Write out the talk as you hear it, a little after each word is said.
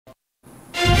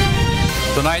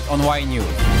Tonight on Y News.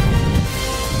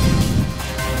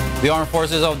 The Armed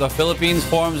Forces of the Philippines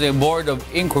forms a board of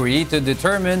inquiry to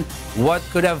determine what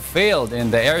could have failed in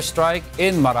the airstrike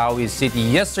in Marawi City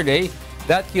yesterday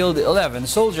that killed 11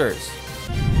 soldiers.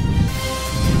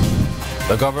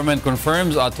 The government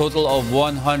confirms a total of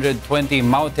 120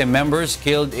 Maute members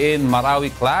killed in Marawi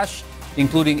clash,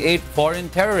 including 8 foreign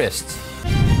terrorists.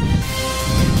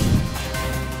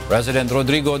 President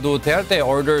Rodrigo Duterte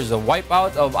orders a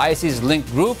wipeout of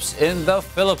ISIS-linked groups in the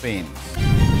Philippines.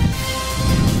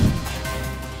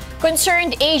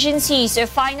 Concerned agencies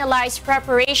finalized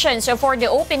preparations for the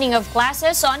opening of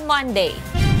classes on Monday.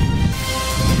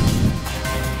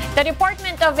 The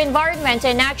Department of Environment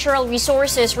and Natural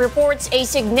Resources reports a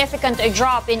significant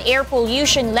drop in air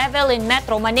pollution level in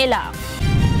Metro Manila.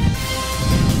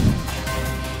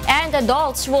 And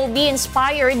adults will be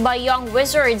inspired by young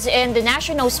wizards in the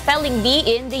National Spelling Bee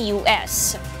in the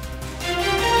U.S.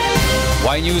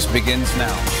 Y News begins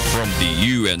now. From the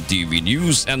UNTV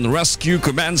News and Rescue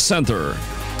Command Center,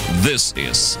 this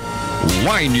is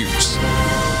Y News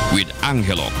with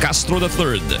Angelo Castro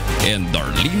III and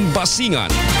Darlene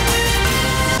Basingan.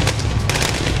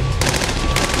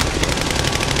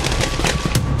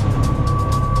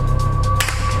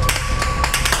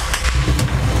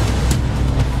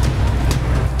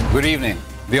 Good evening.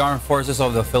 The Armed Forces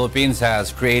of the Philippines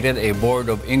has created a board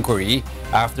of inquiry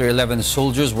after 11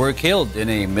 soldiers were killed in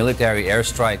a military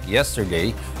airstrike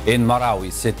yesterday in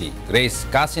Marawi City. Grace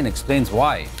Casin explains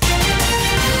why.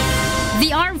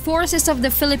 The Armed Forces of the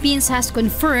Philippines has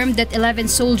confirmed that 11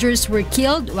 soldiers were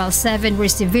killed while 7 were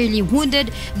severely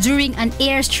wounded during an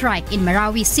airstrike in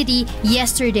Marawi City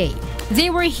yesterday. They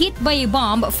were hit by a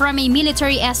bomb from a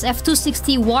military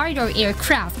SF-260 Warrior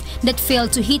aircraft that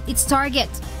failed to hit its target.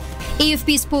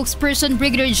 AFP spokesperson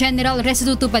Brigadier General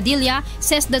Restituto Padilla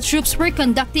says the troops were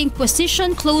conducting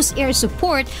position close air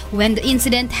support when the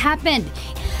incident happened.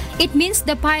 It means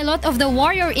the pilot of the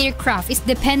Warrior aircraft is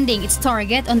depending its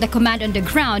target on the command on the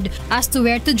ground as to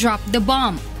where to drop the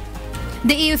bomb.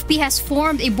 The AFP has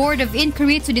formed a board of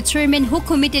inquiry to determine who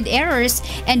committed errors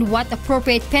and what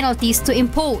appropriate penalties to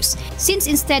impose, since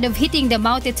instead of hitting the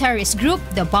Maute terrorist group,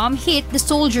 the bomb hit the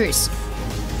soldiers.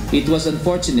 It was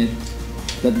unfortunate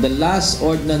that the last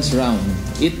ordnance round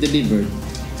it delivered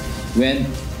went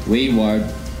wayward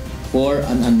for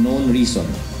an unknown reason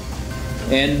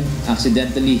and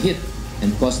accidentally hit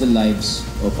and cost the lives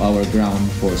of our ground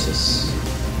forces.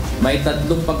 May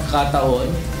tatlong pagkakataon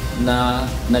na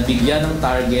nabigyan ng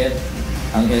target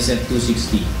ang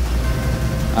SF-260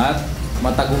 at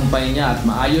matagumpay niya at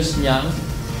maayos niyang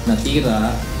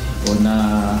natira o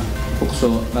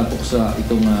napukso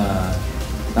itong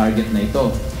target na ito.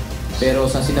 Pero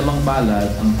sa sinamang palad,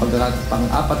 ang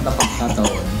pang-apat na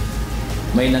pagkakataon,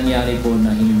 may nangyari po na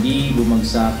hindi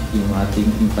bumagsak yung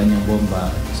kanyang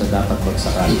bomba sa dapat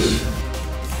bagsakan.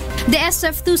 The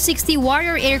SF-260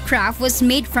 Warrior aircraft was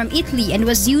made from Italy and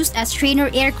was used as trainer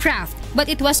aircraft, but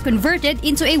it was converted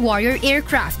into a Warrior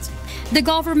aircraft. The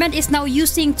government is now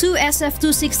using 2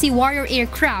 SF-260 Warrior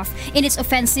aircraft in its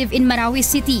offensive in Marawi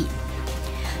City.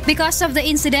 Because of the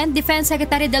incident, Defense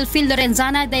Secretary Delfin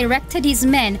Lorenzana directed his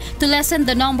men to lessen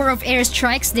the number of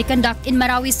airstrikes they conduct in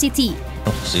Marawi City.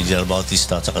 Si General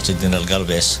Bautista at si General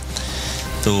Galvez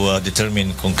to determine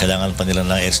kung kailangan pa nila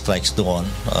ng airstrikes doon,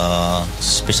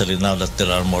 especially now that there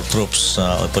are more troops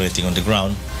operating on the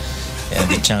ground, and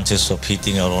the chances of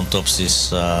hitting our own troops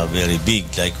is very big,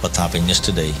 like what happened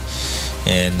yesterday.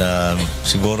 And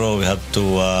siguro we have to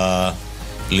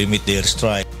limit the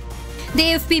airstrike.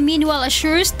 The AFP meanwhile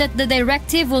assures that the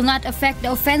directive will not affect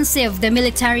the offensive the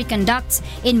military conducts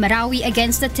in Marawi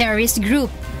against the terrorist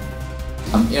group.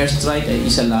 Ang airstrike ay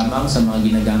isa lamang sa mga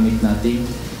ginagamit nating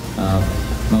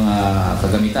mga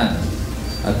kagamitan.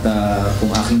 At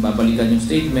kung aking babalikan yung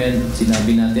statement,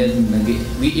 sinabi natin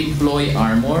we employ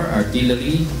armor,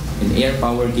 artillery, and air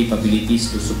power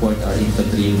capabilities to support our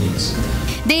infantry units.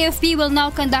 The AFP will now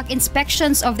conduct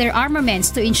inspections of their armaments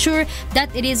to ensure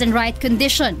that it is in right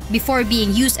condition before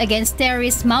being used against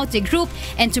terrorist Maute group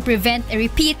and to prevent a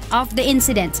repeat of the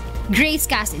incident. Grace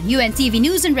Casin, UNTV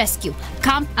News and Rescue,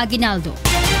 Camp Aguinaldo.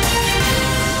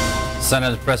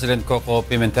 Senate President Coco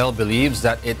Pimentel believes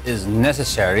that it is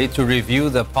necessary to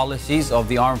review the policies of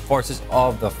the Armed Forces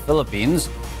of the Philippines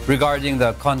regarding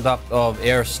the conduct of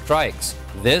airstrikes.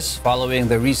 This following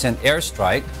the recent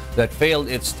airstrike that failed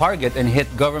its target and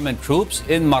hit government troops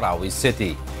in Marawi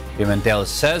City. Pimentel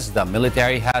says the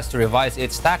military has to revise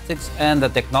its tactics and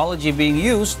the technology being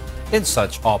used in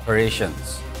such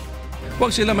operations.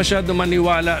 Huwag sila masyado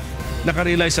maniwala,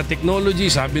 nakarely sa technology.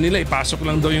 Sabi nila, ipasok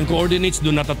lang daw yung coordinates,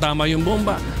 doon natatama yung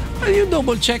bomba. You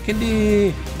double check,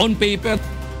 hindi on paper.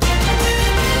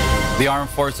 The Armed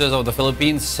Forces of the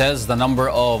Philippines says the number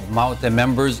of Maute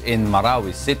members in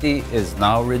Marawi City is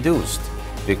now reduced.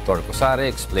 Victor Cosare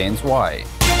explains why.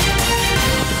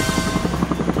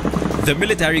 The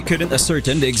military couldn't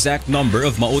ascertain the exact number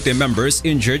of Maute members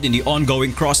injured in the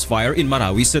ongoing crossfire in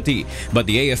Marawi City, but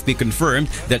the AFP confirmed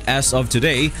that as of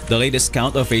today, the latest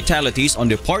count of fatalities on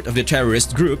the part of the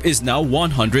terrorist group is now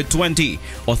 120.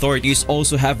 Authorities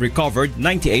also have recovered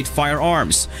 98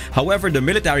 firearms. However, the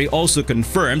military also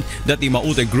confirmed that the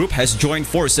Maute group has joined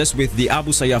forces with the Abu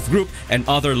Sayyaf group and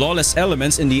other lawless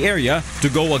elements in the area to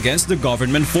go against the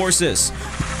government forces.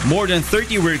 More than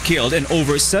 30 were killed and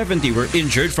over 70 were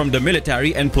injured from the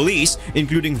military and police,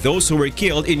 including those who were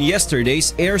killed in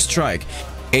yesterday's airstrike.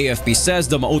 AFP says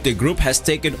the Maute group has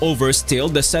taken over still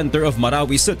the center of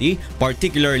Marawi City,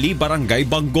 particularly Barangay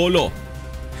Bangolo.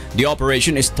 The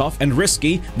operation is tough and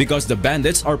risky because the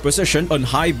bandits are positioned on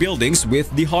high buildings with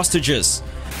the hostages.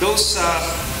 Those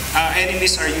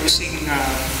enemies are using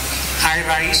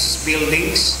high-rise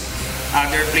buildings.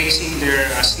 They're placing their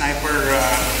sniper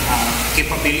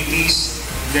capabilities,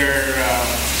 their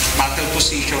battle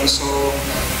positions. So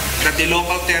the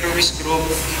local terrorist group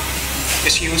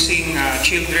is using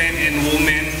children and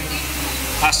women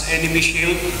as enemy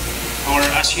shield or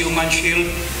as human shield.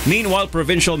 Meanwhile,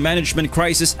 Provincial Management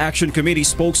Crisis Action Committee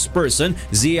spokesperson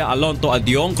Zia Alonto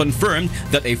Adyong confirmed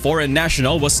that a foreign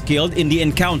national was killed in the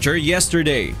encounter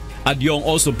yesterday. Adyong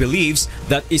also believes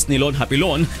that Isnilon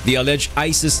Hapilon, the alleged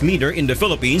ISIS leader in the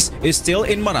Philippines, is still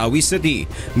in Marawi City.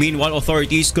 Meanwhile,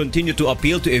 authorities continue to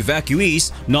appeal to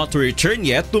evacuees not to return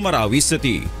yet to Marawi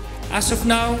City. As of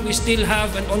now, we still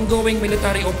have an ongoing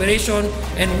military operation,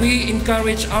 and we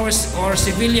encourage our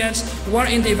civilians who are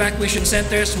in the evacuation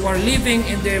centers, who are living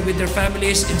in there with their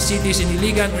families in cities in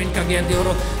Iligan or in Cagayan de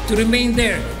Oro, to remain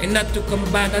there and not to come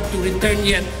back, not to return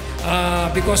yet,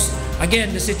 because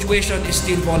again, the situation is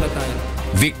still volatile.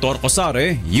 Victor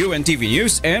Cosare, UNTV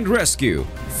News and Rescue,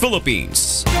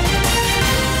 Philippines.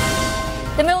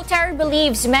 The military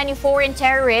believes many foreign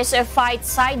terrorists fight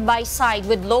side by side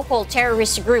with local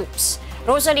terrorist groups.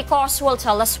 Rosalie Cos will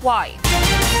tell us why.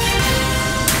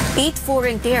 8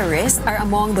 foreign terrorists are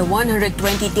among the 120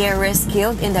 terrorists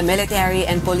killed in the military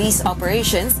and police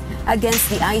operations against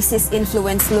the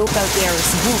ISIS-influenced local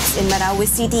terrorist groups in Marawi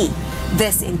City.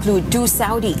 This include 2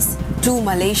 Saudis, 2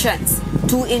 Malaysians,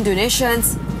 2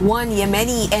 Indonesians, 1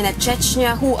 Yemeni, and a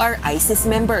Chechnya who are ISIS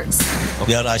members.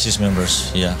 They are ISIS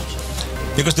members, yeah.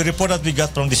 Because the report that we got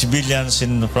from the civilians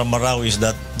from Marawi is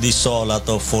that they saw a lot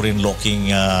of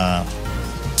foreign-looking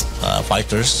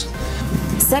fighters.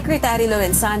 Secretary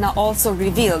Lorenzana also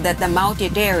revealed that the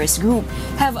Maute terrorist group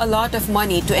have a lot of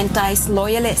money to entice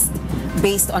loyalists.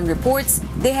 Based on reports,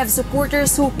 they have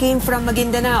supporters who came from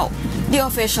Mindanao. The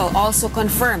official also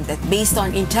confirmed that based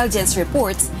on intelligence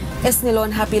reports,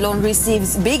 Isnilon Hapilon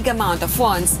receives big amount of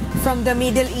funds from the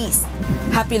Middle East.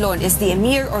 Hapilon is the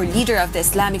emir or leader of the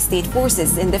Islamic State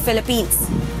forces in the Philippines.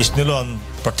 Isnilon,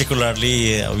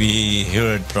 particularly, we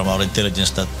heard from our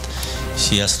intelligence that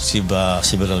she has received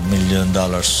several $1 million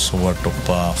worth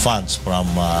of funds from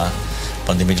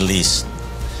the Middle East.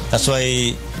 That's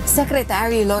why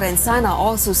Secretary Lorenzana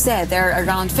also said there are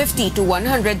around 50 to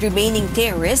 100 remaining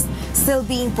terrorists still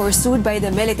being pursued by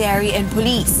the military and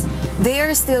police. They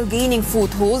are still gaining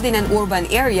foothold in an urban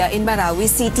area in Marawi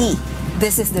City.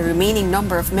 This is the remaining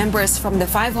number of members from the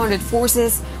 500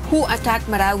 forces who attacked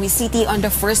Marawi City on the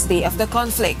first day of the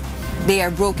conflict. They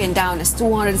are broken down as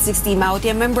 260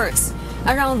 Maute members,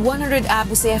 around 100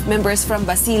 Abu Sayyaf members from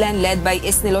Basilan led by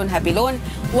Isnilon Hapilon,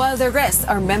 while the rest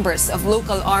are members of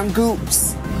local armed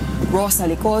groups.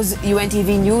 Rosalie Cos,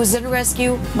 UNTV News and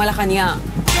Rescue, Malacanang.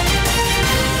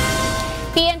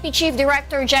 PNP Chief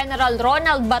Director General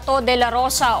Ronald Bato de la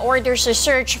Rosa orders a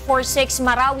search for 6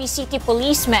 Marawi City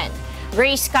policemen.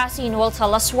 Grace Casin will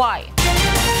tell us why.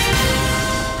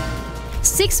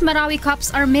 6 Marawi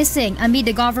cops are missing amid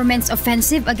the government's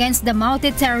offensive against the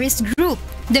Maute terrorist group.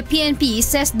 The PNP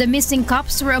says the missing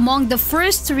cops were among the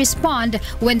first to respond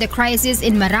when the crisis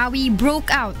in Marawi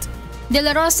broke out. De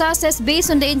La Rosa says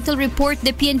based on the intel report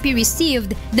the PNP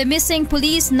received, the missing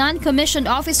police non-commissioned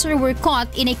officer were caught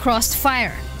in a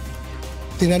crossfire.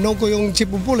 Tinanong ko yung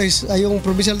chief of police, yung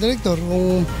provincial director,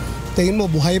 kung tingin mo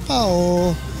buhay pa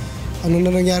o ano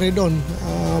na nangyari doon.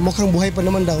 Mukhang buhay pa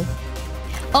naman daw.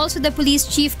 Also, the police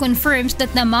chief confirms that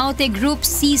the Maute group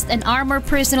seized an armored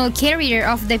personnel carrier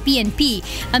of the PNP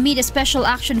amid a Special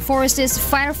Action Forces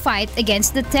firefight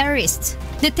against the terrorists.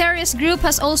 The terrorist group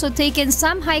has also taken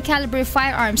some high-caliber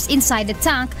firearms inside the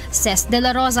tank, says De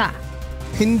La Rosa.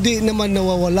 Hindi naman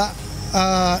nawawala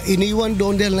iniwan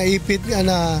doon dahil naipit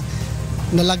na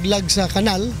nalaglag sa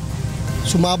kanal.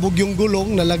 Sumabog yung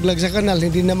gulong, nalaglag sa kanal,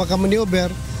 hindi na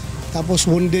makamaneuver. Tapos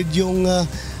wounded yung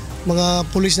mga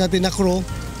pulis natin na crew.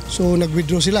 So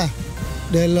nag-withdraw sila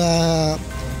dahil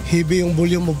heavy yung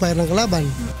volume of fire ng kalaban.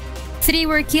 3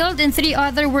 were killed and 3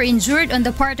 other were injured on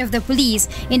the part of the police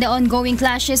in the ongoing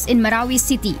clashes in Marawi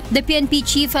City. The PNP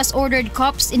chief has ordered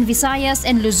cops in Visayas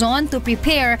and Luzon to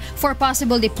prepare for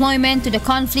possible deployment to the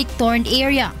conflict-torn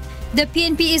area. The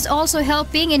PNP is also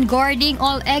helping in guarding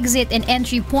all exit and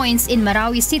entry points in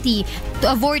Marawi City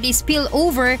to avoid a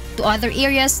spillover to other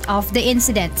areas of the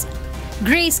incident.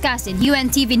 Grace Casin,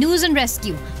 UNTV News and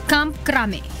Rescue, Camp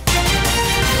Crame.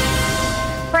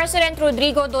 President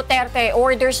Rodrigo Duterte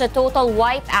orders a total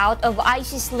wipeout of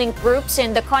ISIS-linked groups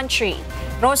in the country.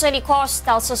 Rosalie Cos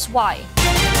tells us why.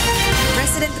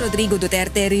 President Rodrigo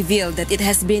Duterte revealed that it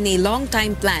has been a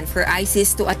long-time plan for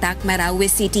ISIS to attack Marawi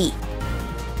City.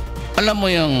 Alam mo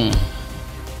yung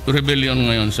rebellion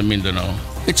ngayon sa Mindanao,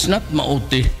 it's not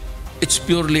Mauti, it's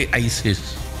purely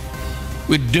ISIS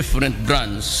with different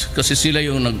brands kasi sila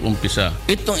yung nag-umpisa.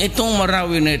 Itong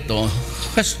Marawi na ito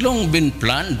has long been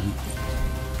planned.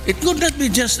 It could not be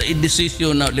just a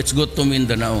decision now, let's go to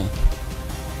Mindanao.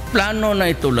 Plano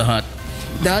na ito lahat.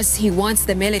 Thus, he wants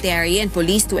the military and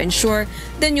police to ensure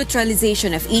the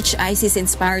neutralization of each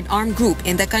ISIS-inspired armed group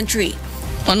in the country.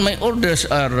 And my orders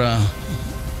are,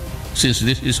 since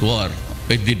this is war,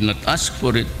 I did not ask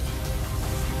for it.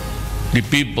 The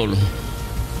people,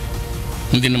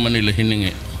 hindi naman nila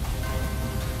hiningi.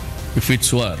 If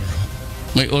it's war,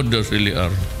 my orders really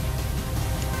are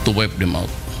to wipe them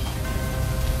out.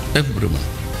 Everyone.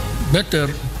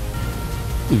 Better,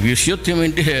 if you shoot him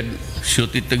in the head,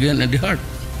 shoot it again in the heart.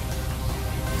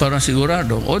 Para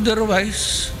sigurado.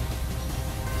 Otherwise,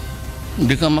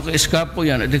 hindi ka maka-eskapo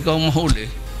yan, hindi ka mahuli.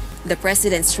 The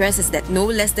president stresses that no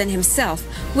less than himself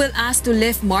will ask to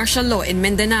lift martial law in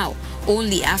Mindanao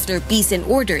only after peace and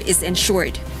order is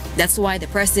ensured. That's why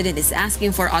the president is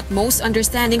asking for utmost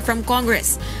understanding from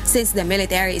Congress, since the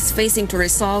military is facing to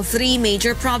resolve 3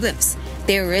 major problems: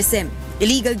 terrorism,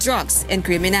 illegal drugs, and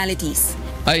criminalities.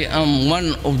 I am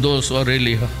one of those who are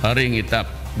really hurrying it up.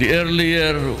 The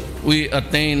earlier we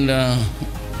attain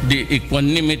the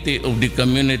equanimity of the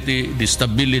community, the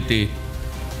stability,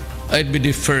 I'd be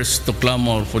the first to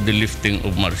clamor for the lifting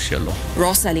of martial law.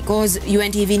 Rosalie Cos,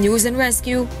 UNTV News and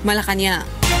Rescue, Malacanang.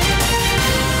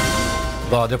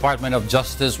 The Department of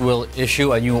Justice will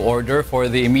issue a new order for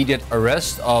the immediate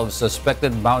arrest of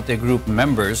suspected Maute Group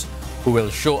members who will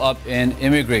show up in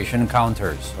immigration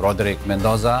counters. Roderick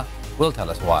Mendoza will tell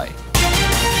us why.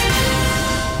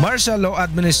 Martial Law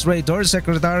Administrator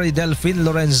Secretary Delphine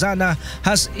Lorenzana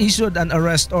has issued an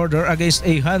arrest order against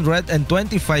 125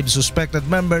 suspected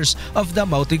members of the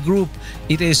Maute Group.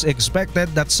 It is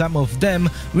expected that some of them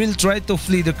will try to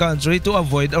flee the country to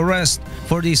avoid arrest.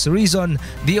 For this reason,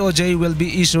 DOJ will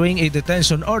be issuing a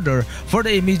detention order for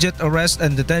the immediate arrest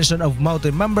and detention of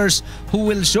Maute members who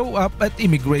will show up at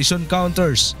immigration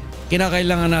counters.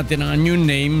 Kinakailangan natin ng new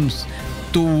names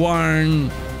to warn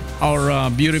our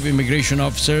Bureau of Immigration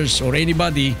officers or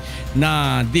anybody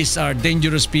na these are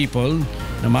dangerous people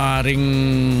na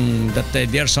maaaring that they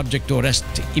are subject to arrest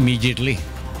immediately.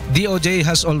 DOJ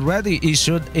has already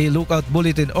issued a lookout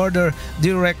bulletin order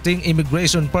directing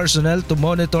immigration personnel to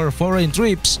monitor foreign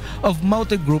trips of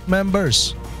Maute Group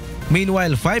members.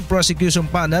 Meanwhile, 5 prosecution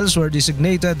panels were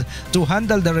designated to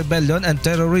handle the rebellion and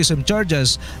terrorism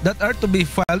charges that are to be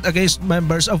filed against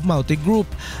members of Maute Group.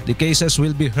 The cases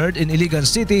will be heard in Iligan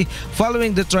City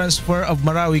following the transfer of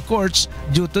Marawi courts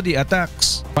due to the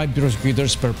attacks. 5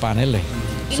 prosecutors per panel eh.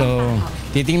 So,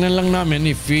 titingnan lang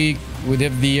namin if we would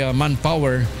have the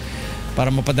manpower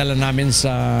para mapadala namin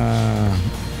sa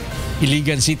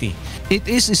Iligan City. It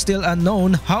is still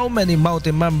unknown how many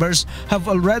Maute members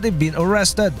have already been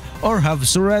arrested or have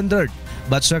surrendered,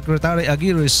 but Secretary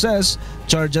Aguirre says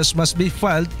charges must be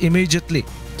filed immediately.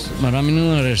 Marami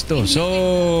nang aresto.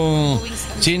 So,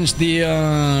 since the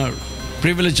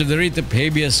privilege of the writ of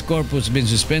habeas corpus has been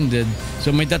suspended,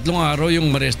 so may 3 araw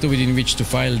yung maresto within which to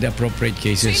file the appropriate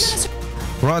cases.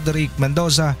 Roderick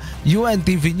Mendoza,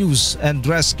 UNTV News and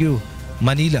Rescue,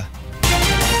 Manila.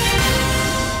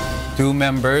 2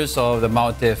 members of the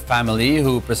Maute family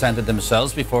who presented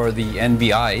themselves before the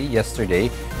NBI yesterday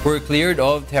were cleared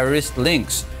of terrorist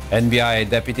links. NBI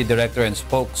Deputy Director and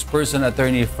Spokesperson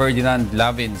Attorney Ferdinand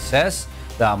Lavin says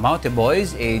the Maute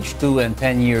boys, aged 2 and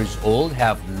 10 years old,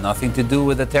 have nothing to do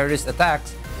with the terrorist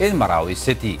attacks in Marawi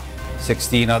City.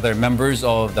 16 other members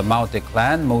of the Maute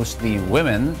clan, mostly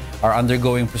women, are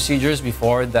undergoing procedures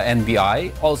before the NBI,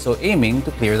 also aiming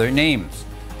to clear their names.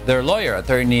 Their lawyer,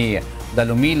 Attorney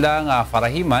Dalumilang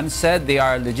Farahiman said they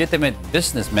are legitimate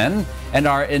businessmen and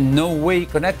are in no way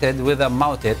connected with the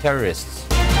Maute terrorists.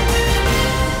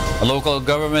 The local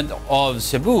government of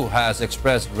Cebu has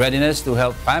expressed readiness to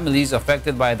help families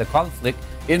affected by the conflict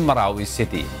in Marawi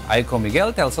City. Aiko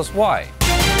Miguel tells us why.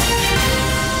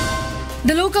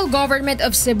 The local government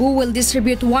of Cebu will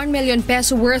distribute 1 million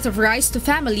peso worth of rice to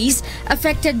families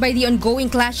affected by the ongoing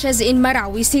clashes in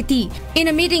Marawi City. In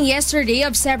a meeting yesterday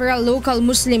of several local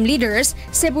Muslim leaders,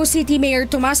 Cebu City Mayor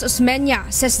Tomas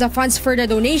Osmeña says the funds for the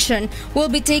donation will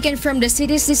be taken from the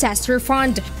city's disaster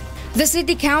fund. The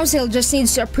City Council just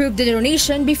needs to approve the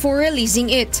donation before releasing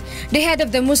it. The head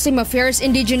of the Muslim Affairs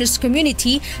Indigenous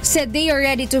Community said they are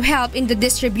ready to help in the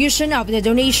distribution of the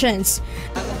donations.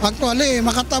 Actually,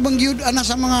 makatabang yun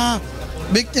sa mga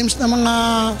victims na mga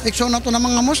eksonato na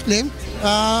mga Muslim,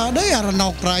 they are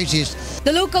no crisis. The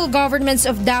local governments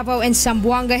of Davao and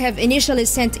Zamboanga have initially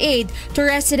sent aid to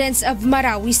residents of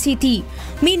Marawi City.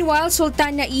 Meanwhile,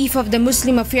 Sultan Naif of the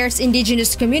Muslim Affairs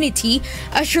Indigenous Community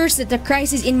assures that the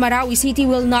crisis in Marawi City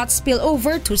will not spill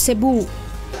over to Cebu.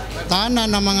 Tana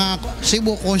na mga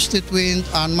Cebu constituent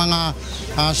and mga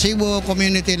Cebu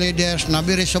community leaders na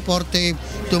very supportive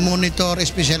to monitor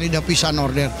especially the peace and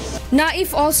order.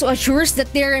 Naif also assures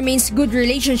that there remains good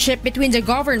relationship between the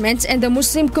government and the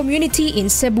Muslim community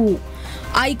in Cebu.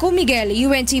 Aiko Miguel,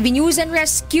 UNTV News and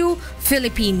Rescue,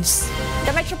 Philippines.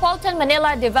 The Metropolitan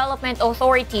Manila Development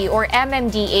Authority or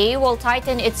MMDA will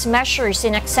tighten its measures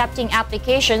in accepting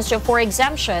applications for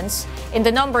exemptions in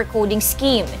the number coding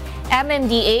scheme.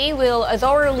 MMDA will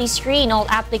thoroughly screen all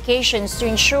applications to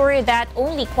ensure that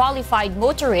only qualified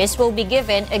motorists will be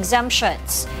given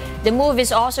exemptions. The move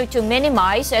is also to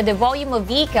minimize the volume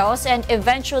of vehicles and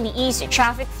eventually ease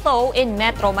traffic flow in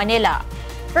Metro Manila.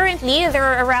 Currently, there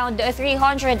are around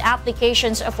 300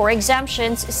 applications for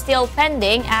exemptions still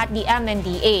pending at the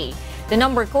MMDA. The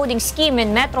number coding scheme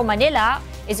in Metro Manila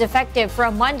is effective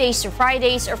from Mondays to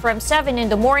Fridays from 7 in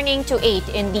the morning to 8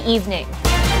 in the evening.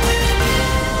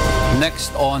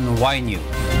 Next on Y News.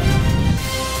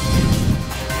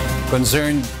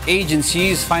 Concerned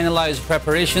agencies finalized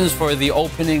preparations for the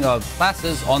opening of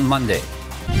classes on Monday.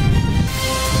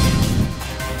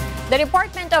 The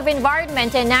Department of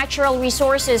Environment and Natural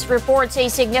Resources reports a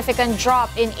significant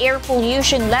drop in air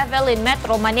pollution level in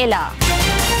Metro Manila.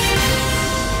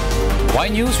 Y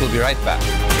News will be right back.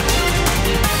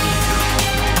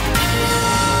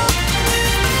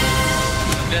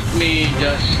 Let me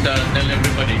just tell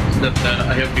everybody that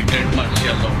I have declared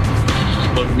martial law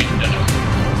for Mindanao.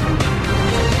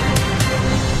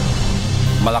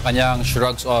 Malacanang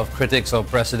shrugs off critics of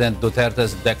President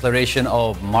Duterte's declaration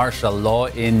of martial law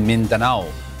in Mindanao.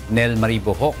 Nel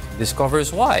Maribohok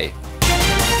discovers why.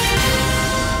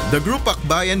 The group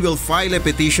Akbayan will file a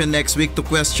petition next week to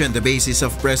question the basis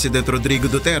of President Rodrigo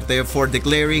Duterte for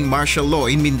declaring martial law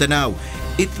in Mindanao.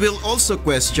 It will also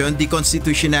question the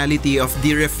constitutionality of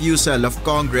the refusal of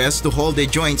Congress to hold a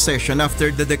joint session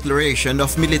after the declaration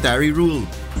of military rule.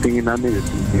 Tingin namin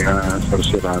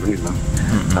sorcerary, no?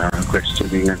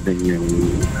 Questioning natin yung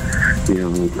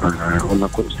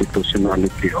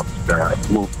constitutionality of the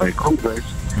move by Congress.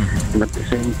 And at the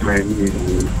same time,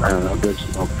 there's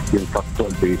yung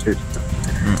factual basis.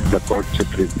 The court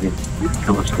should review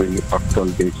the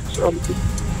factual basis of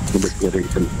the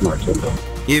declaration of martial law.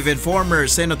 Even former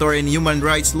Senator and human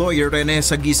rights lawyer Rene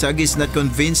Sagisag is not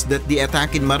convinced that the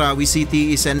attack in Marawi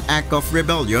City is an act of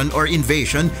rebellion or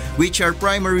invasion, which are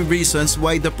primary reasons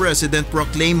why the president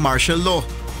proclaimed martial law.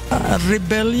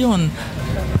 Rebellion,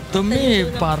 to me,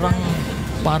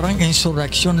 parang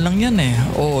insurrection lang yan eh.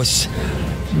 O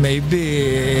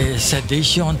maybe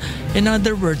sedition. In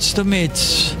other words, to me,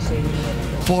 it's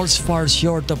falls far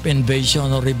short of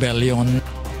invasion or rebellion.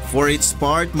 For its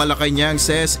part, Malacanang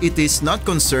says it is not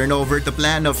concerned over the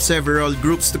plan of several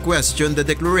groups to question the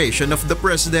declaration of the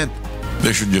president.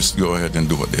 They should just go ahead and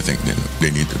do what they think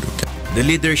they need to do. The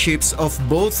leaderships of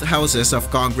both houses of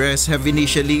Congress have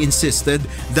initially insisted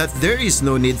that there is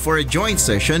no need for a joint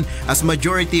session as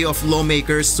majority of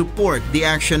lawmakers support the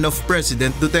action of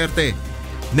President Duterte.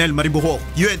 Nel Maribohok,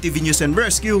 UNTV News and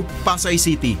Rescue, Pasay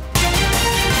City.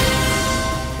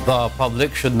 The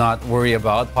public should not worry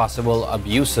about possible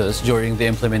abuses during the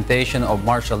implementation of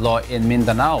martial law in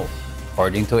Mindanao,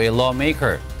 according to a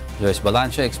lawmaker. Joyce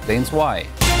Balancha explains why.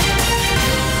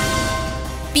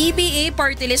 PBA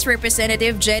Party List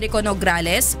Representative Gerry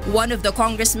Nograles, one of the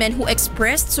congressmen who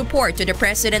expressed support to the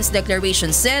president's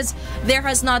declaration, says there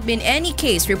has not been any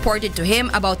case reported to him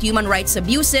about human rights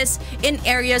abuses in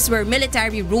areas where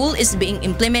military rule is being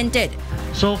implemented.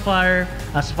 So far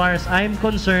as I'm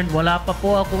concerned, wala pa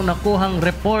po akong nakuhang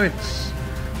reports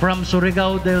from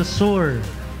Surigao del Sur,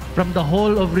 from the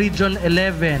whole of Region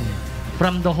 11,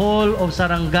 from the whole of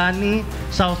Sarangani,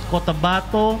 South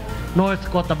Cotabato, North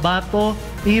Cotabato,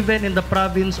 even in the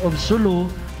province of Sulu.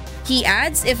 He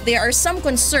adds if there are some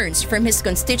concerns from his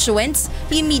constituents,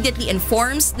 he immediately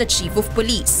informs the Chief of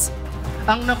Police.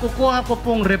 Ang nakukuha ko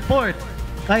pong report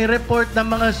ay report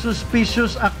ng mga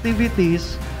suspicious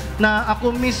activities na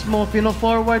ako mismo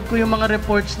pino-forward ko yung mga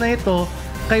reports na ito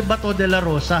kay Bato de la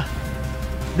Rosa.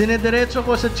 Dinediretso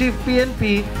ko sa Chief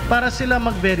PNP para sila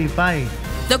mag-verify.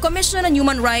 The Commission on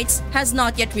Human Rights has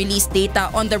not yet released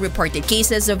data on the reported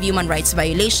cases of human rights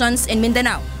violations in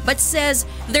Mindanao, but says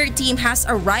their team has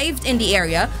arrived in the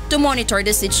area to monitor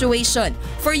the situation.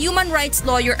 For human rights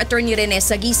lawyer Attorney Rene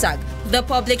Sagisag, the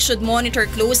public should monitor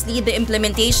closely the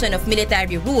implementation of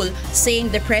military rule,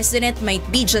 saying the president might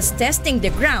be just testing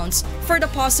the grounds for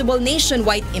the possible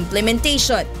nationwide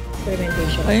implementation.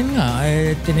 Ayun nga,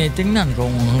 tinitingnan kung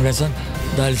hanggang saan,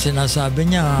 dahil sinasabi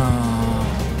niya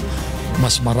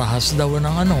mas marahas daw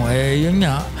ng yun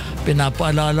nga,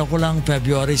 pinapaalala ko lang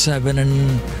February 7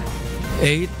 and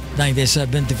 8,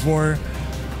 1974,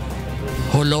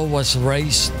 Holo was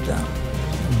razed,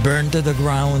 burned to the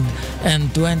ground,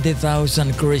 and 20,000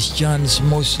 Christians,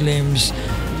 Muslims,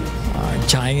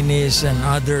 Chinese, and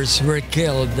others were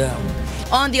killed.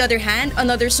 On the other hand,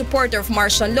 another supporter of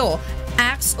martial law,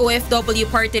 OFW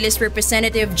Party List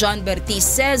Representative John Bertiz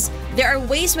says there are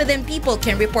ways within people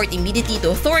can report immediately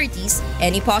to authorities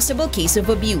any possible case of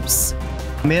abuse.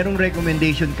 Merong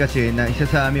recommendation kasi na isa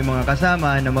sa aming mga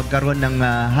kasama na magkaroon ng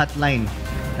hotline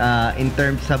in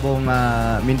terms sa buong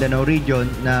Mindanao region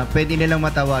na pwede nilang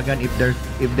matawagan if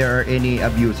there are any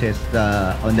abuses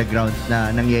on the grounds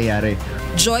na nangyayari.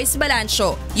 Joyce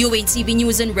Balancho, UNTV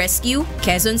News and Rescue,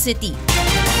 Quezon City.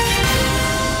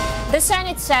 The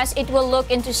Senate says it will look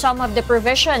into some of the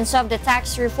provisions of the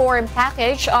tax reform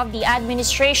package of the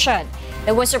administration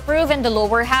that was approved in the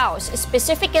lower house,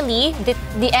 specifically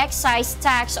the excise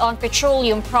tax on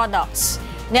petroleum products.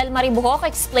 Nel Maribuhok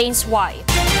explains why.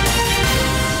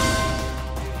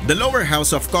 The lower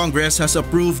house of Congress has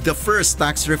approved the first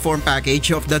tax reform package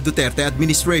of the Duterte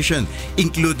administration.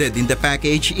 Included in the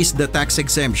package is the tax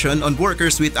exemption on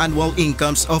workers with annual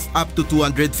incomes of up to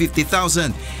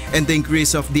 250,000 and the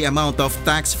increase of the amount of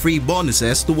tax-free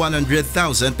bonuses to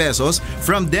 100,000 pesos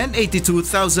from then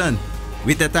 82,000.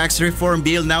 With the tax reform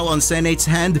bill now on Senate's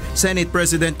hand, Senate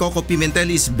President Coco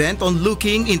Pimentel is bent on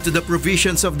looking into the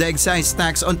provisions of the excise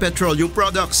tax on petroleum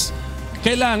products.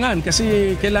 Kailangan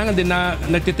din na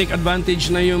nagtitake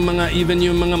advantage na yung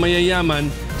mga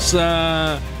mayayaman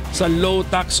sa low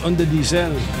tax on the diesel.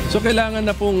 So kailangan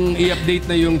na pong i-update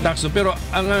na yung tax. Pero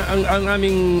ang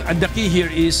aming the key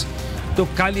here is to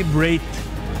calibrate,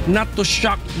 not to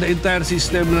shock the entire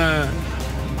system na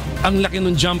ang laki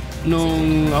ng jump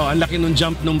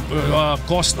nung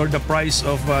cost or the price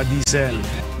of diesel.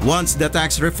 Once the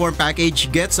tax reform package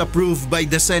gets approved by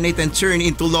the Senate and turned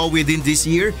into law within this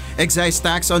year, excise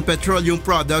tax on petroleum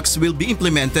products will be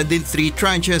implemented in 3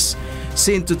 tranches.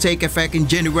 Seen to take effect in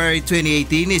January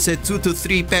 2018 is a 2 to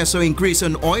 3 peso increase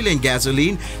on oil and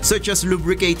gasoline such as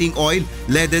lubricating oil,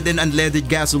 leaded and unleaded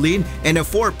gasoline, and a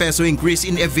 4 peso increase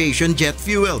in aviation jet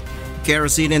fuel.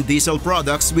 Kerosene and diesel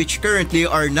products which currently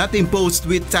are not imposed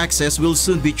with taxes will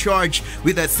soon be charged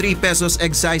with a 3 pesos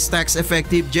excise tax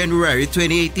effective January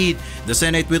 2018. The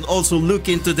Senate will also look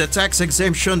into the tax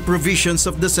exemption provisions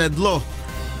of the said law.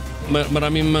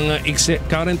 Maraming mga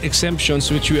current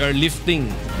exemptions which we are lifting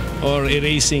or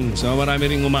erasing. So marami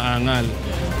ring umaangal.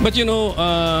 But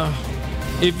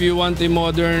if you want a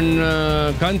modern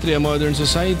country, a modern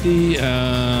society,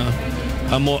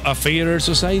 a fairer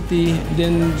society,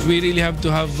 then we really have to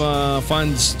have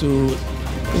funds to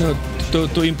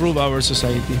improve our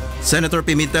society. Senator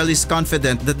Pimentel is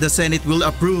confident that the Senate will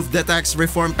approve the tax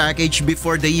reform package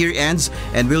before the year ends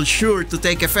and will sure to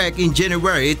take effect in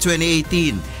January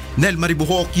 2018. Nel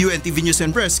Maribuhok, UNTV News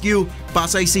and Rescue,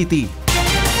 Pasay City.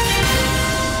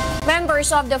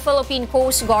 Members of the Philippine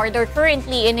Coast Guard are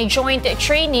currently in a joint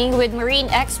training with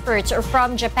marine experts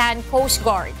from Japan Coast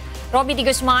Guard. Robbie De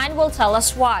Guzman will tell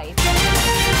us why.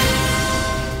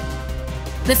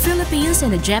 The Philippines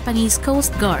and the Japanese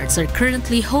Coast Guards are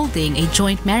currently holding a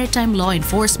joint maritime law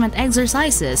enforcement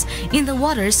exercises in the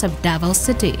waters of Davao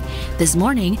City. This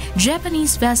morning,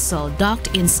 Japanese vessel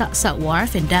docked in Saksa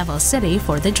Wharf in Davao City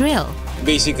for the drill.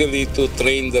 Basically, to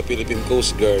train the Philippine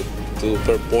Coast Guard to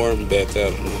perform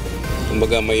better.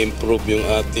 Kumbaga, may improve yung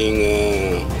ating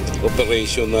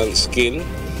operational skill,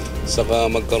 saka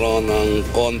magkaroon ng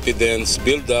confidence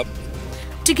build-up.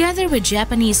 Together with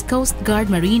Japanese Coast Guard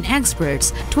marine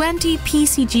experts, 20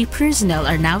 PCG personnel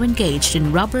are now engaged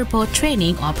in rubber boat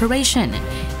training operation.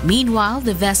 Meanwhile,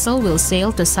 the vessel will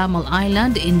sail to Samal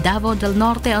Island in Davao del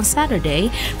Norte on Saturday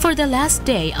for the last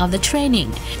day of the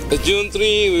training. June 3,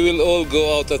 we will all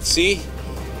go out at sea.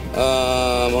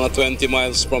 Mga 20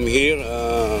 miles from here,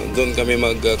 doon kami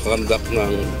mag-conduct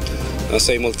ng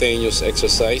simultaneous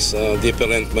exercise,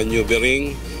 different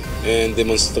maneuvering and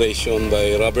demonstration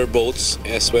by rubber boats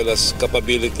as well as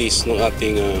capabilities ng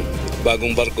ating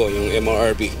bagong barko, yung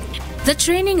MRRB. The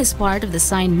training is part of the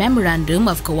signed memorandum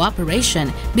of cooperation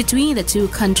between the two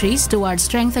countries towards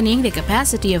strengthening the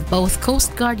capacity of both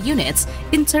Coast Guard units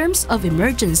in terms of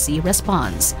emergency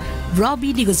response.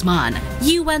 Robbie Di Guzman,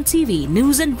 UNTV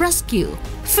News and Rescue,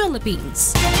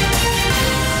 Philippines.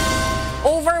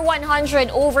 Over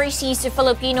 100 overseas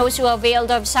Filipinos who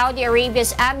availed of Saudi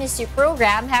Arabia's amnesty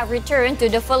program have returned to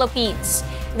the Philippines.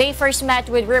 They first met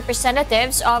with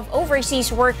representatives of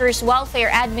Overseas Workers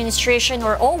Welfare Administration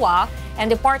or OWA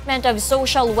and Department of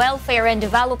Social Welfare and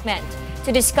Development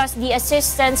to discuss the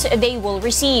assistance they will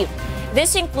receive.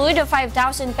 This includes a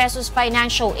 5,000 pesos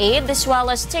financial aid as well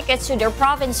as tickets to their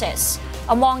provinces.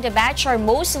 Among the batch are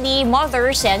mostly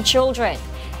mothers and children.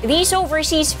 These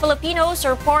overseas Filipinos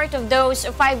are part of those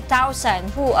 5,000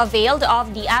 who availed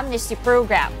of the amnesty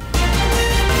program.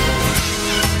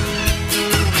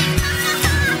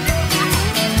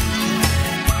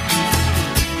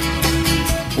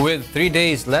 With 3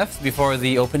 days left before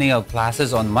the opening of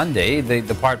classes on Monday, the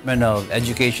Department of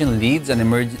Education leads an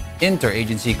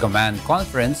interagency command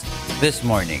conference this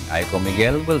morning. Aiko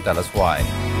Miguel will tell us why.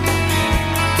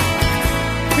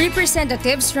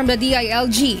 Representatives from the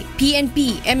DILG,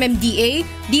 PNP, MMDA,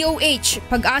 DOH,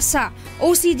 Pag-asa,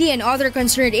 OCD and other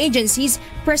concerned agencies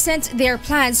present their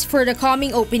plans for the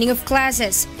coming opening of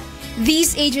classes.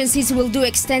 These agencies will do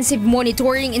extensive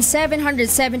monitoring in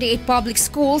 778 public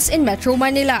schools in Metro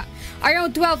Manila.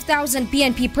 Around 12,000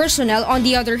 PNP personnel, on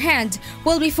the other hand,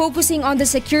 will be focusing on the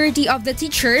security of the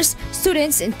teachers,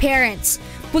 students, and parents.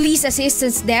 Police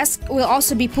assistance desk will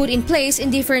also be put in place in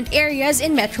different areas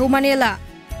in Metro Manila.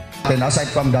 And aside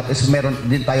from that is meron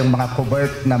din tayong mga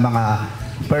covert na mga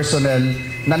personnel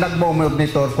na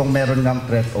nagmo-monitor kung meron ng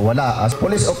threat o wala. As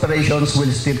police operations will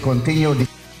still continue.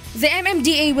 The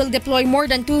MMDA will deploy more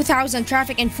than 2,000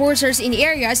 traffic enforcers in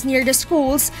areas near the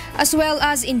schools as well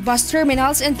as in bus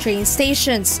terminals and train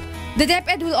stations. The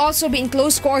DepEd will also be in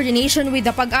close coordination with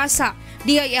the Pag-asa,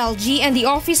 DILG and the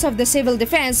Office of the Civil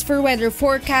Defense for weather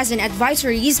forecasts and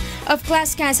advisories of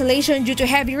class cancellation due to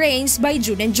heavy rains by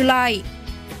June and July.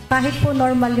 Kahit po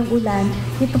normal yung ulan,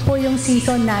 ito po yung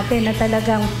season natin na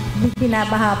talagang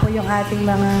binabaha po yung ating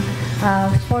mga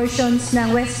portions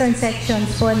ng western sections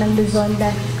po ng Luzon,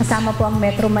 kasama po ang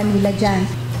Metro Manila dyan.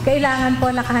 Kailangan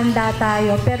po nakahanda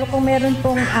tayo, pero kung meron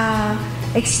pong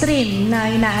extreme na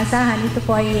inaasahan, ito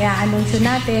po ay i-anunsyo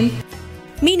natin.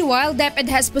 Meanwhile, DepEd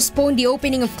has postponed the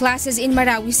opening of classes in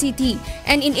Marawi City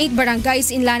and in 8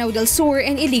 barangays in Lanao del Sur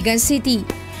and Iligan City.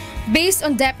 Based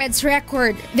on DepEd's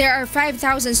record, there are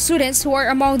 5,000 students who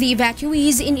are among the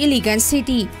evacuees in Iligan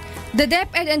City. The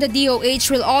DepEd and the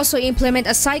DOH will also implement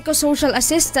a psychosocial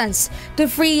assistance to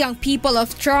free young people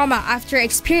of trauma after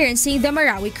experiencing the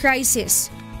Marawi crisis.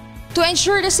 To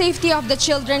ensure the safety of the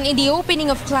children in the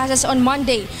opening of classes on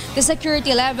Monday, the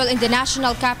security level in the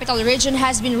National Capital Region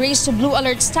has been raised to blue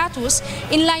alert status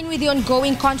in line with the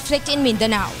ongoing conflict in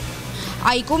Mindanao.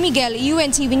 Aiko Miguel,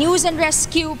 UNTV News and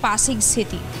Rescue, Pasig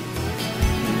City.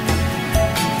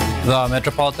 The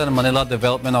Metropolitan Manila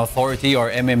Development Authority or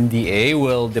MMDA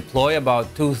will deploy about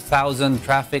 2,000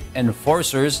 traffic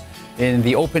enforcers in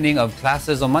the opening of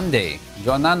classes on Monday.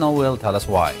 Joanano will tell us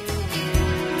why.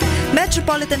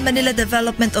 Metropolitan Manila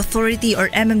Development Authority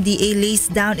or MMDA lays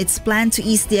down its plan to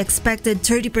ease the expected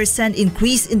 30%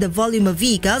 increase in the volume of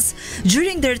vehicles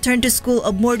during the return to school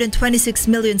of more than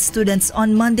 26 million students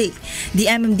on Monday.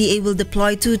 The MMDA will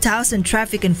deploy 2,000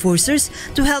 traffic enforcers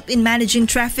to help in managing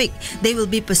traffic. They will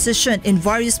be positioned in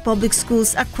various public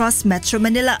schools across Metro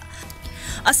Manila.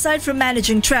 Aside from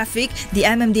managing traffic, the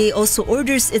MMDA also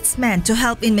orders its men to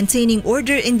help in maintaining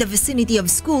order in the vicinity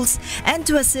of schools and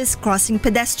to assist crossing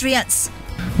pedestrians.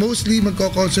 Mostly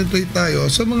magko-concentrate tayo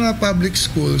sa mga public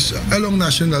schools along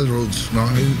national roads, no?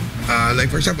 Like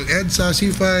for example, EDSA,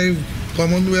 C5,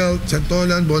 Commonwealth,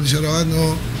 Santolan,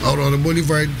 Boniserrano, Aurora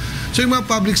Boulevard. So yung mga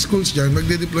public schools dyan,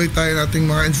 magde-deploy tayo nating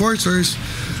mga enforcers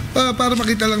para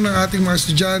makita lang ng ating mga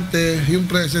estudyante yung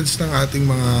presence ng ating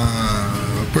mga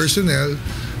personnel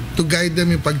to guide them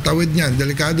yung pagtawid niyan.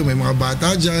 Delikado, may mga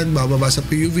bata dyan, bababa sa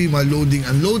PUV, mga loading,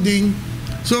 unloading.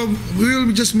 So, we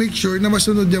will just make sure na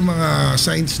masunod yung mga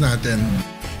signs natin.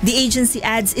 The agency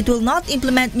adds it will not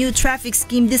implement new traffic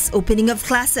scheme this opening of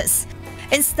classes.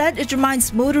 Instead, it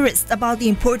reminds motorists about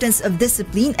the importance of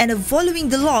discipline and of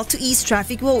following the law to ease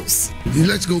traffic woes.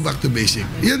 Let's go back to basic.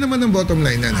 Yan naman ang bottom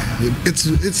line na.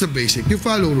 It's a basic. You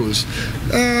follow rules.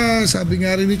 Sabi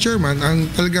nga rin ni Chairman, ang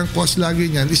talagang cause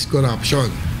lagi niyan is corruption.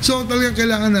 So talagang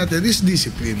kailangan natin is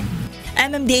discipline.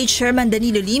 MMDA Chairman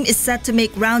Danilo Lim is set to make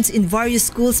rounds in various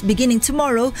schools beginning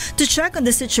tomorrow to check on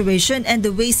the situation and the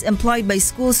ways employed by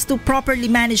schools to properly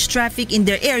manage traffic in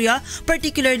their area,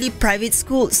 particularly private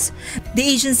schools. The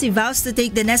agency vows to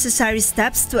take the necessary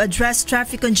steps to address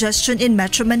traffic congestion in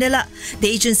Metro Manila.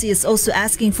 The agency is also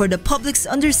asking for the public's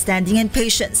understanding and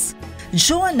patience.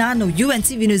 Joanna,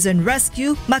 UNTV News and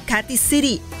Rescue, Makati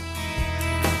City.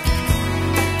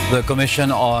 The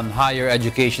Commission on Higher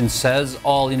Education says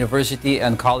all university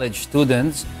and college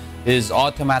students is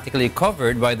automatically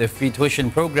covered by the free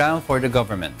tuition program for the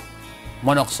government.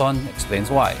 Monokson explains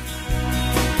why.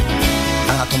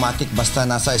 Ang automatic basta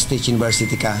nasa state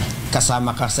university ka,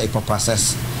 kasama ka sa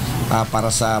ipoprocess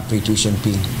para sa free tuition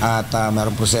fee. At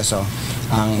mayroong proseso.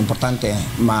 Ang importante,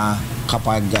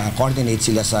 makapag-coordinate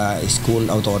sila sa school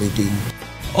authority.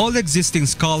 All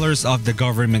existing scholars of the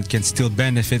government can still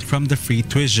benefit from the free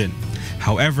tuition.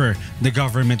 However, the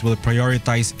government will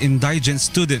prioritize indigent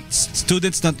students.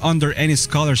 Students not under any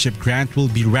scholarship grant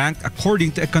will be ranked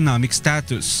according to economic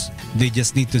status. They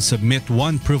just need to submit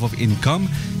one proof of income,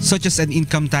 such as an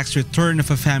income tax return of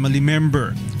a family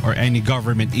member or any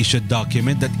government-issued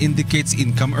document that indicates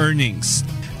income earnings.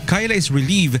 Kyla is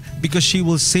relieved because she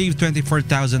will save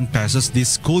 24,000 pesos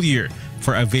this school year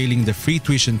for availing the free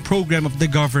tuition program of the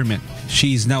government.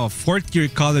 She is now a fourth-year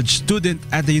college student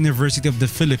at the University of the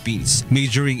Philippines,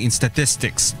 majoring in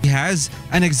statistics. She has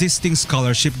an existing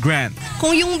scholarship grant.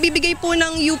 Kung yung bibigay po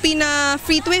ng UP na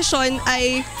free tuition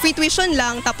ay free tuition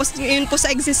lang, tapos yun po sa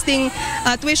existing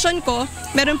tuition ko,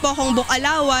 meron po akong book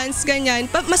allowance, ganyan.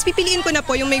 Mas pipiliin ko na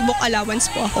po yung may book allowance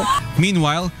po ako.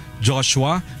 Meanwhile,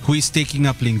 Joshua, who is taking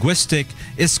up linguistic,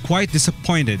 is quite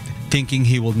disappointed, thinking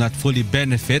he will not fully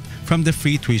benefit from the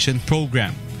free tuition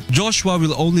program. Joshua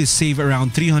will only save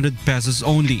around 300 pesos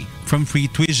only from free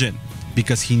tuition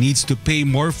because he needs to pay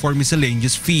more for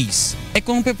miscellaneous fees.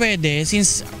 Kung pwede,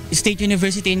 since State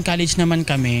University and College naman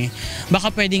kami,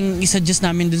 baka pwedeng isuggest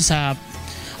namin dun sa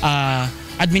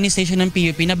administration ng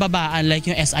PUP na babaan, like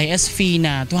yung SIS fee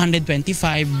na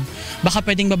 225, baka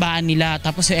pwedeng babaan nila,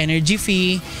 tapos yung energy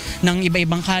fee ng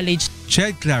iba-ibang college.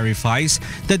 Ched clarifies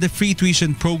that the free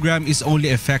tuition program is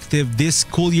only effective this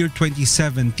school year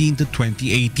 2017 to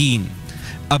 2018.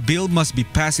 A bill must be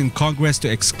passed in Congress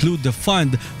to exclude the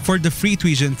fund for the free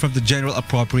tuition from the General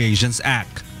Appropriations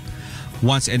Act.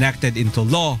 Once enacted into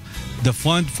law, the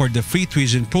fund for the free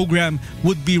tuition program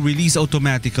would be released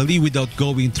automatically without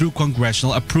going through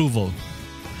congressional approval.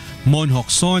 Mon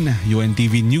Hokson,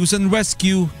 UNTV News and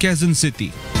Rescue, Quezon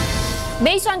City.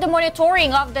 Based on the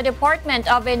monitoring of the Department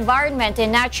of Environment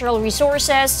and Natural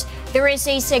Resources, there is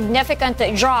a significant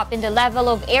drop in the level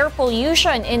of air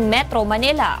pollution in Metro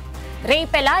Manila. Ray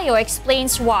Pelayo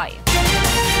explains why.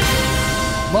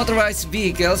 Motorized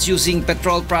vehicles using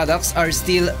petrol products are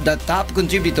still the top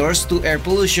contributors to air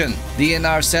pollution.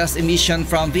 DNR says emission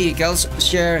from vehicles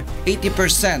share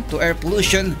 80% to air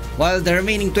pollution, while the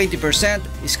remaining 20%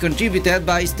 is contributed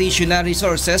by stationary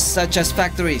sources such as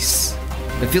factories.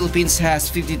 The Philippines has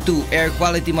 52 air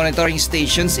quality monitoring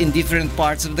stations in different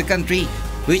parts of the country,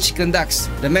 which conducts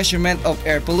the measurement of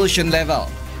air pollution level.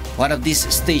 One of these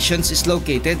stations is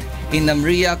located in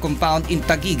Namria compound in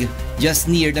Taguig, just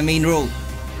near the main road.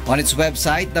 On its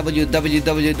website,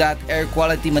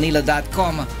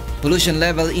 www.airqualitymanila.com, pollution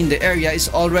level in the area is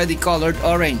already colored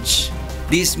orange.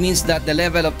 This means that the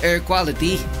level of air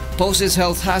quality poses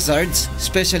health hazards,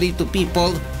 especially to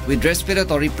people with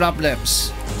respiratory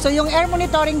problems. So yung air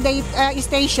monitoring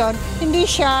station, hindi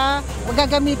siya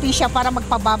gagamitin siya para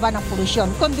magpababa ng pollution,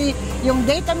 kundi yung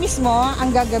data mismo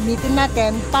ang gagamitin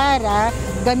natin para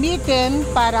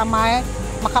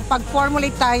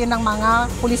makapag-formulate tayo ng mga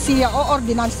polisiya o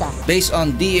ordinansa. Based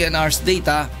on DNR's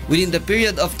data, within the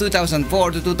period of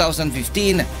 2004 to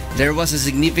 2015, there was a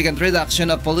significant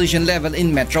reduction of pollution level in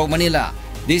Metro Manila.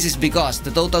 This is because the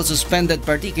total suspended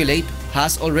particulate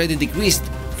has already decreased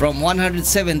from 170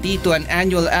 to an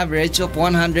annual average of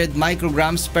 100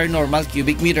 micrograms per normal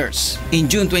cubic meters. In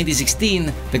June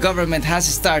 2016, the government has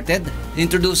started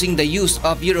introducing the use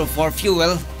of Euro 4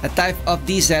 fuel, a type of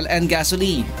diesel and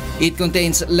gasoline. It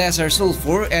contains lesser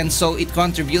sulfur and so it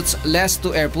contributes less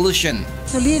to air pollution.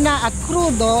 Gasolina at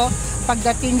crudo,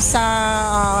 pagdating sa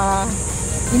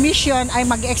emission ay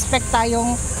mag-expect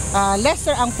tayong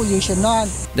lesser ang pollution nun.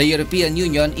 The European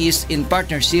Union is in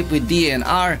partnership with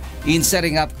DENR in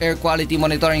setting up air quality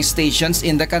monitoring stations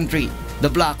in the country. The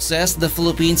bloc says the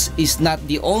Philippines is not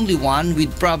the only one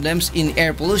with problems in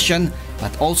air pollution,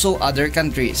 but also other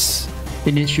countries.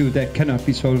 An issue that cannot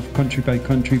be solved country by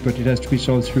country, but it has to be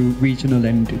solved through regional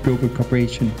and global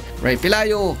cooperation. Ray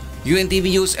Pilayo, UNTV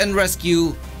News and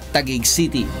Rescue, Taguig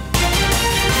City.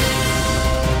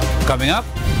 Coming up,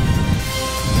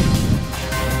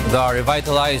 the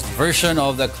revitalized version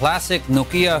of the classic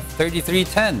Nokia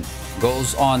 3310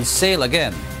 goes on sale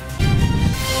again.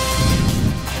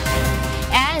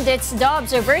 And it's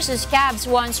Dubs versus Cavs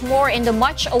once more in the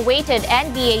much-awaited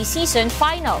NBA season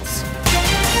finals.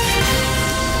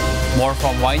 More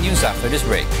from Y News after this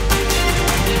break.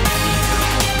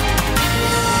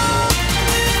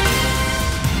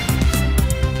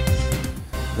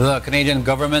 The Canadian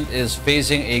government is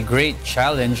facing a great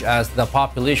challenge as the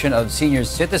population of senior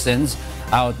citizens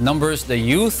outnumbers the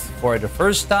youth for the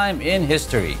first time in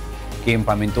history. Kim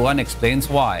Pamintuan explains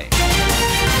why.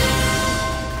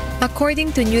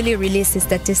 According to newly released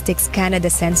Statistics Canada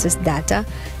census data,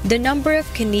 the number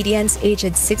of Canadians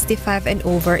aged 65 and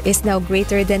over is now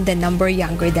greater than the number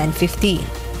younger than 15.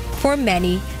 For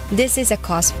many, this is a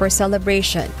cause for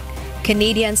celebration.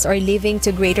 Canadians are living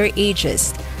to greater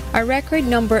ages. A record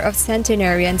number of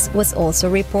centenarians was also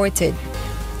reported.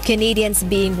 Canadians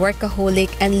being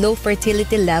workaholic and low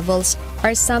fertility levels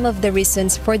are some of the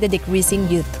reasons for the decreasing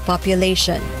youth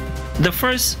population. The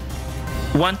first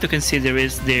one to consider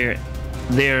is their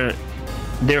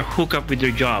hookup with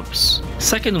their jobs.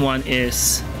 Second one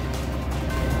is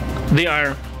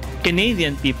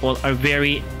Canadian people are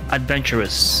very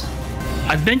adventurous.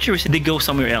 They go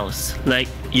somewhere else, like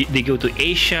they go to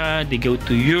Asia, they go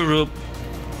to Europe.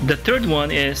 The third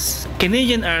one is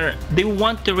they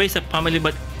want to raise a family,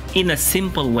 but in a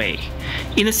simple way.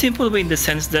 In a simple way in the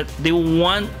sense that they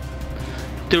want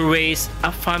to raise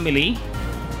a family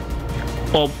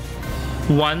of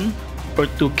 1 or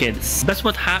 2 kids. That's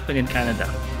what happened in Canada.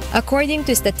 According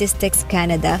to Statistics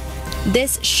Canada,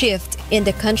 this shift in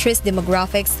the country's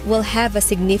demographics will have a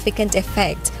significant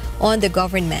effect on the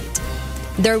government.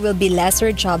 There will be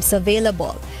lesser jobs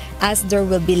available, as there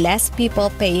will be less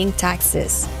people paying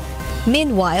taxes.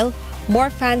 Meanwhile, more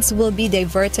funds will be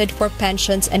diverted for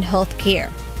pensions and health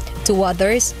care. To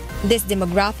others, this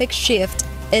demographic shift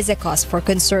is a cause for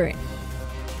concern.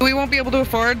 We won't be able to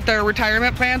afford their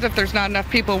retirement plans if there's not enough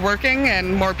people working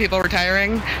and more people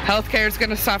retiring. Healthcare is going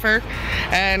to suffer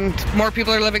and more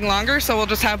people are living longer, so we'll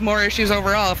just have more issues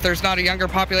overall if there's not a younger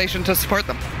population to support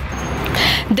them.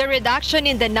 The reduction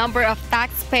in the number of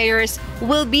taxpayers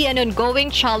will be an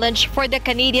ongoing challenge for the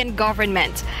Canadian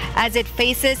government as it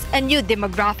faces a new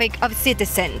demographic of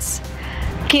citizens.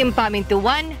 Kim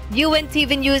Pamintuan,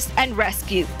 UNTV News and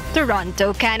Rescue,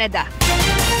 Toronto, Canada.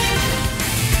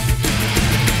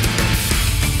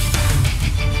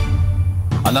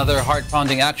 Another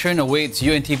heart-pounding action awaits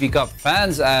UNTV Cup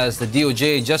fans as the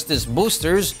DOJ Justice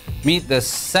Boosters meet the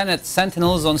Senate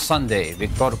Sentinels on Sunday.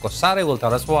 Victor Cosare will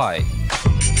tell us why.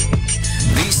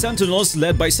 The Sentinels,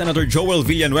 led by Senator Joel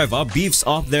Villanueva, beefs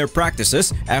up their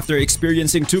practices after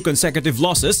experiencing 2 consecutive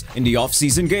losses in the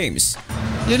off-season games.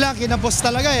 Yun lang, kinapos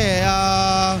talaga eh.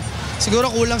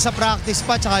 Siguro kulang sa practice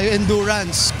pa tsaka yung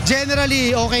endurance.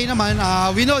 Generally, okay naman.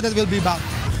 We know that we'll be back.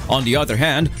 On the other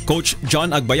hand, Coach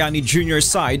John Agbayani Jr.'s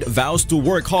side vows to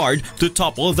work hard to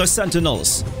topple the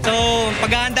Sentinels. So,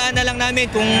 paghahandaan na lang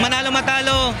namin kung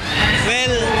manalo-matalo,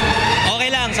 well, okay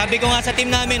lang. Sabi ko nga sa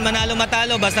team namin,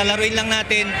 manalo-matalo, basta laruin lang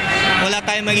natin. Wala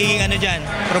tayong magiging dyan.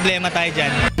 Problema tayo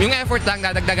dyan. Yung effort lang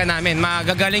dadagdagan namin.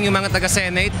 Magagaling yung mga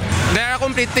taga-Senate. They're a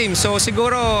complete team. So,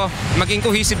 siguro maging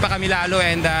cohesive pa kami lalo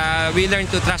and we learn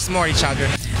to trust more each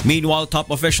other. Meanwhile,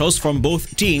 top officials from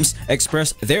both teams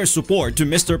expressed their support to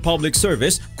Mr. Public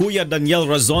Service, Kuya Daniel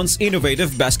Razon's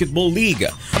Innovative Basketball League.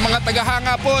 Ang mga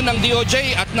tagahanga po ng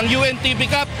DOJ at ng UNTV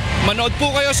Cup, manood po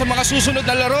kayo sa mga susunod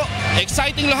na laro.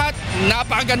 Exciting lahat,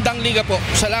 napakagandang liga po.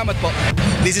 Salamat po.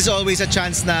 This is always a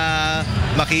chance na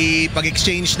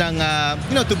makipag-exchange ng,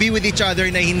 to be with each other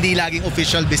na hindi laging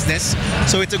official business.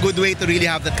 So it's a good way to really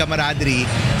have that camaraderie.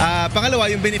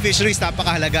 Pangalawa, yung beneficiaries,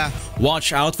 napakahalaga.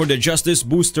 Watch out for the Justice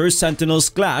Boosters Sentinels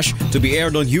clash to be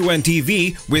aired on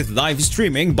UNTV with live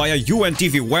streaming via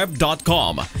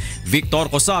UNTVweb.com. Victor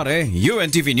Cosare,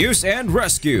 UNTV News and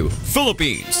Rescue,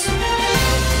 Philippines.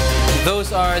 Those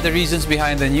are the reasons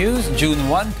behind the news, June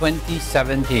 1,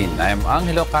 2017. I am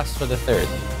Angelo Castro III.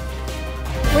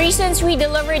 Reasons we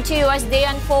delivered to you as they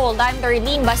unfold. I'm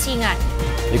Darlene Basingan.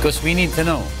 Because we need to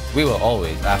know, we will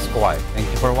always ask why. Thank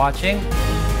you for watching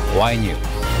Y News.